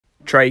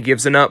Trey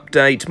gives an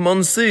update,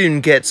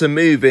 Monsoon gets a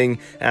moving,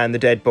 and the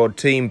Deadbod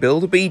team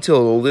build a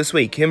beetle all this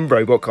week in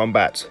Robot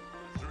Combat.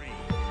 3,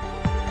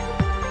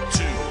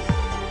 2,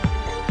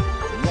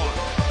 1,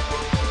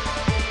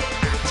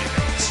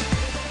 activate.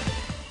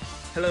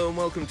 Hello and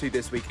welcome to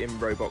This Week in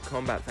Robot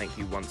Combat. Thank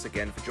you once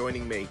again for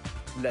joining me.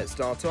 Let's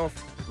start off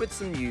with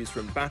some news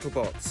from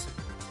BattleBots.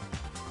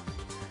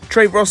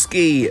 Trey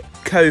Roski,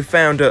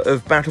 co-founder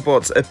of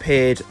BattleBots,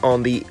 appeared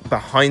on the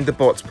Behind the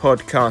Bots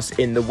podcast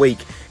in the week,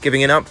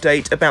 giving an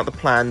update about the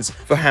plans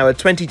for how a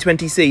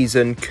 2020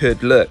 season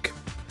could look.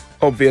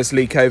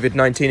 Obviously,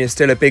 COVID-19 is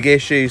still a big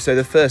issue, so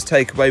the first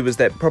takeaway was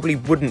there probably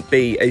wouldn't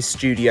be a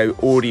studio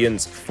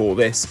audience for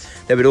this.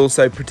 There would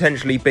also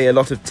potentially be a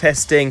lot of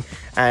testing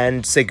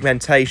and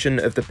segmentation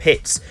of the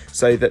pits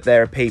so that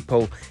there are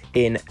people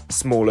in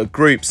smaller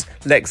groups.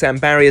 Lex and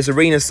Barrier's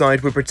arena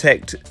side would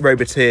protect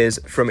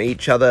Roboteers from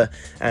each other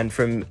and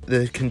from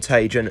the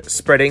contagion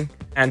spreading.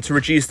 And to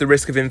reduce the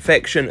risk of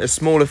infection, a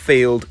smaller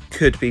field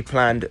could be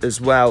planned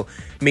as well.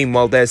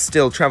 Meanwhile, there's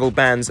still travel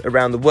bans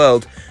around the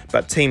world,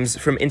 but teams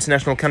from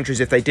international countries,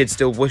 if they did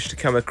still wish to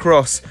come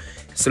across,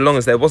 so long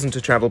as there wasn't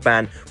a travel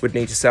ban, would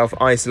need to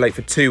self-isolate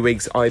for 2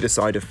 weeks either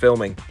side of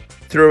filming.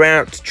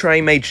 Throughout, Trey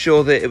made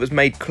sure that it was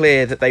made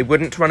clear that they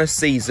wouldn't run a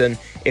season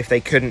if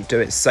they couldn't do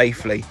it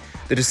safely.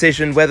 The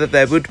decision whether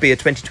there would be a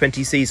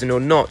 2020 season or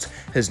not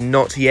has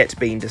not yet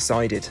been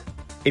decided.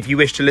 If you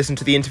wish to listen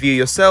to the interview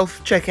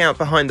yourself, check out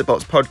Behind the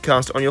Bots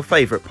podcast on your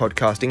favourite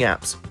podcasting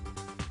apps.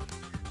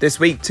 This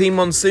week, Team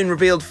Monsoon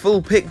revealed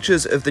full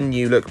pictures of the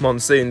new look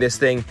Monsoon. This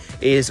thing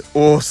is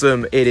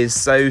awesome. It is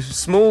so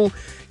small,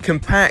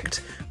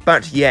 compact,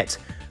 but yet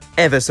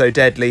ever so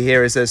deadly.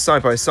 Here is a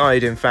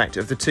side-by-side, in fact,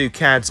 of the two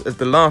CADs of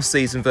the last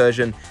season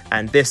version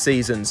and this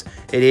season's.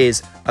 It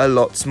is a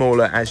lot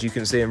smaller, as you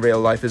can see in real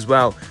life as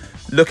well.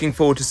 Looking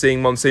forward to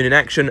seeing Monsoon in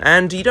action,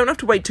 and you don't have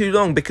to wait too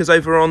long because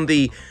over on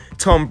the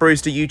Tom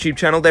Brewster YouTube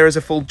channel there is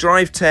a full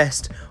drive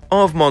test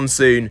of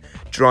Monsoon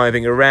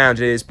driving around.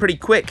 It is pretty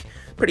quick,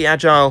 pretty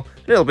agile,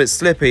 a little bit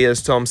slippy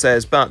as Tom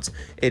says, but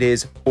it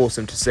is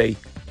awesome to see.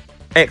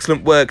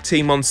 Excellent work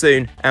Team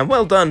Monsoon, and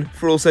well done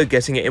for also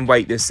getting it in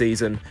weight this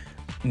season.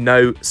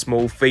 No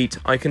small feat,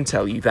 I can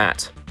tell you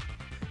that.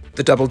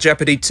 The Double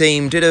Jeopardy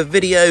team did a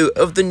video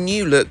of the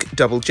new look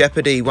Double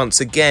Jeopardy. Once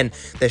again,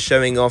 they're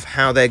showing off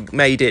how they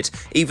made it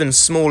even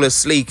smaller,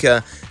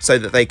 sleeker, so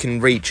that they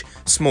can reach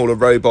smaller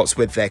robots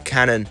with their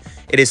cannon.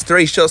 It is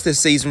 3 shots this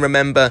season,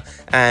 remember,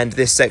 and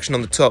this section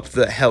on the top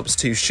that helps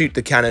to shoot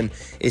the cannon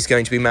is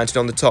going to be mounted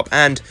on the top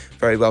and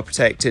very well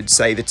protected,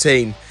 say the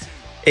team.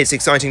 It's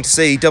exciting to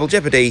see Double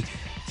Jeopardy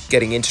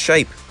getting into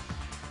shape.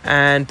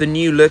 And the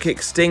new look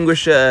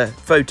Extinguisher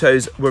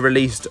photos were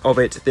released of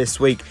it this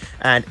week,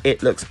 and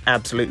it looks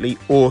absolutely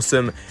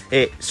awesome.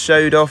 It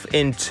showed off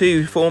in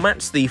 2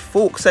 formats, the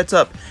fork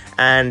setup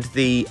and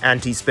the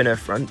anti-spinner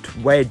front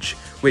wedge,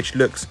 which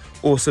looks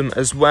awesome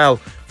as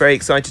well. Very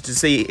excited to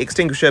see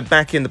Extinguisher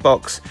back in the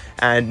box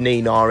and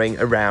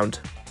nee-nahing around.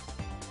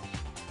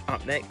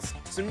 Up next,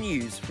 some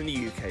news from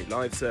the UK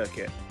live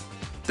circuit.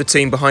 The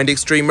team behind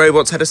Extreme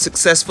Robots had a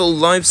successful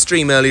live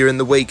stream earlier in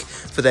the week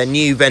for their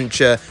new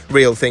venture,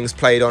 Real Things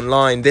Played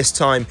Online. This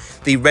time,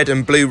 the red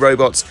and blue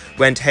robots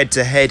went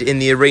head-to-head in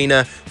the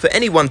arena for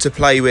anyone to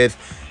play with,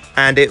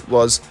 and it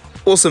was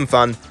awesome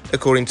fun,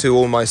 according to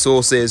all my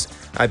sources.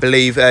 I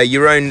believe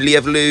your own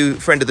Lievelu,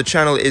 friend of the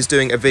channel, is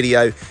doing a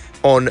video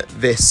on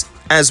this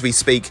as we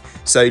speak,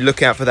 so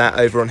look out for that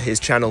over on his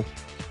channel.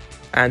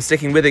 And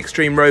sticking with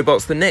Extreme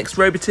Robots, the next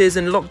Roboteers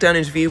in Lockdown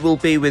interview will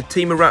be with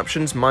Team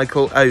Eruption's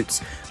Michael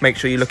Oates. Make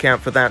sure you look out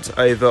for that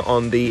over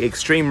on the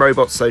Extreme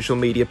Robots social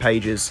media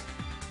pages.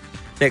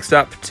 Next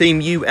up, Team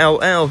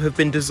ULL have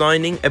been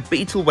designing a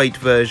beetle-weight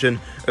version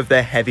of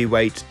their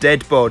heavyweight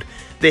Deadbod.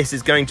 This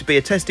is going to be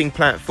a testing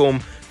platform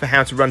for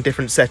how to run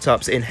different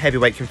setups in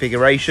heavyweight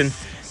configuration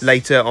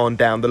later on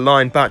down the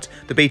line, but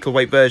the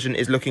beetle-weight version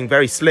is looking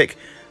very slick,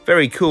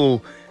 very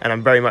cool, and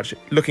I'm very much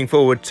looking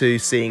forward to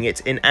seeing it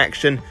in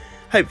action.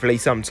 Hopefully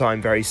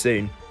sometime very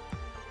soon.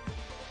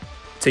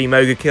 Team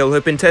Overkill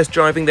have been test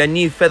driving their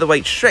new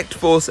featherweight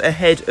ShrektForce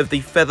ahead of the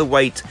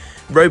featherweight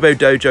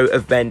RoboDojo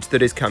event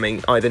that is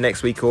coming either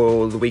next week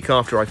or the week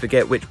after, I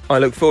forget which. I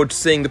look forward to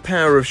seeing the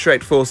power of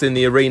ShrektForce in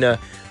the arena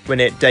when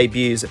it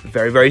debuts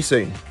very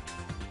soon.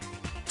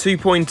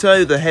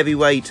 2.0, the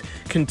heavyweight,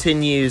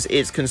 continues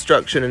its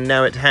construction and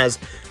now it has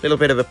a little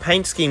bit of a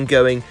paint scheme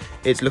going.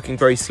 It's looking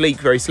very sleek,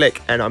 very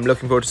slick, and I'm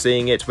looking forward to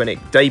seeing it when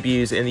it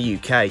debuts in the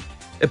UK.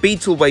 A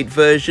beetle-weight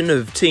version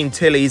of Team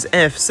Tilly's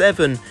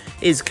F7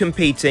 is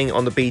competing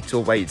on the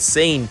beetle-weight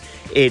scene.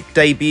 It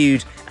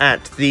debuted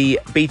at the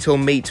Beetle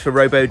Meet for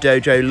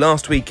RoboDojo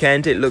last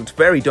weekend. It looked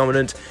very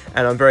dominant,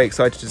 and I'm very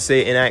excited to see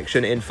it in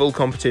action in full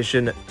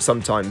competition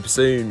sometime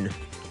soon.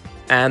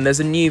 And there's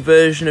a new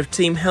version of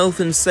Team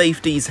Health and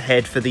Safety's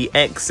head for the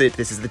Exit.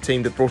 This is the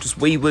team that brought us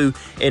Weewoo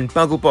in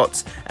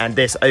Bugglebots, and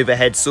this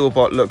overhead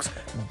sawbot looks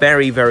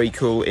very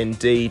cool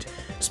indeed,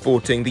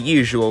 sporting the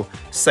usual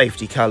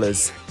safety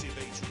colours.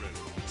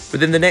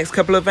 Within the next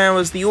couple of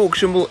hours, the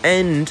auction will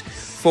end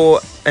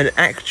for an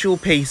actual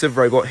piece of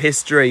robot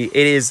history.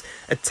 It is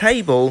a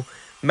table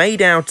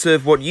made out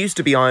of what used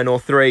to be Iron Ore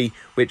 3,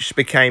 which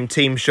became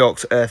Team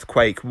Shock's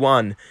Earthquake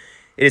 1.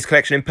 It is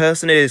collection in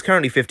person. It is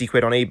currently 50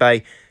 quid on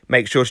eBay.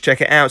 Make sure to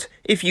check it out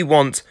if you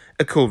want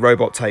a cool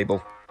robot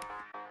table.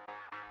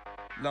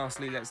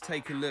 Lastly, let's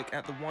take a look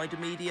at the wider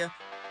media.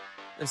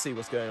 Let's see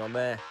what's going on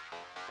there.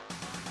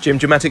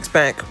 JimJamatic's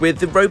back with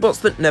the robots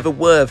that never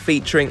were,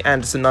 featuring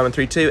Anderson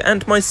 9132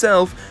 and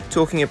myself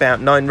talking about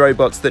 9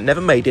 robots that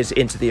never made it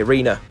into the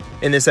arena.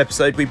 In this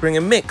episode, we bring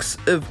a mix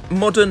of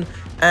modern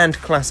and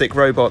classic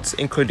robots,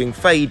 including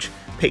Phage,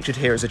 pictured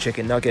here as a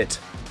chicken nugget.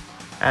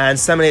 And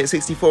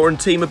Sammy864 and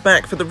team are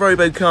back for the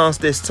RoboCast,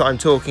 this time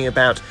talking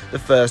about the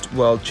first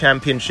World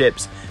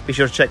Championships. Be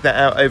sure to check that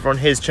out over on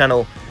his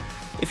channel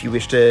if you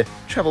wish to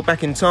travel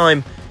back in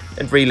time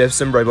and relive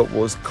some Robot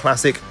Wars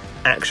classic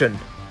action.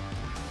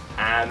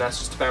 And that's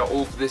just about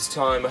all for this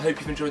time. I hope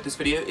you've enjoyed this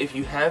video. If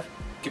you have,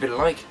 give it a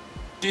like.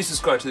 Do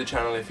subscribe to the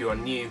channel if you are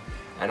new,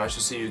 and I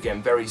shall see you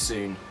again very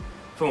soon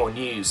for more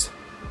news.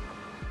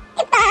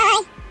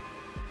 Goodbye.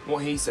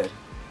 What he said.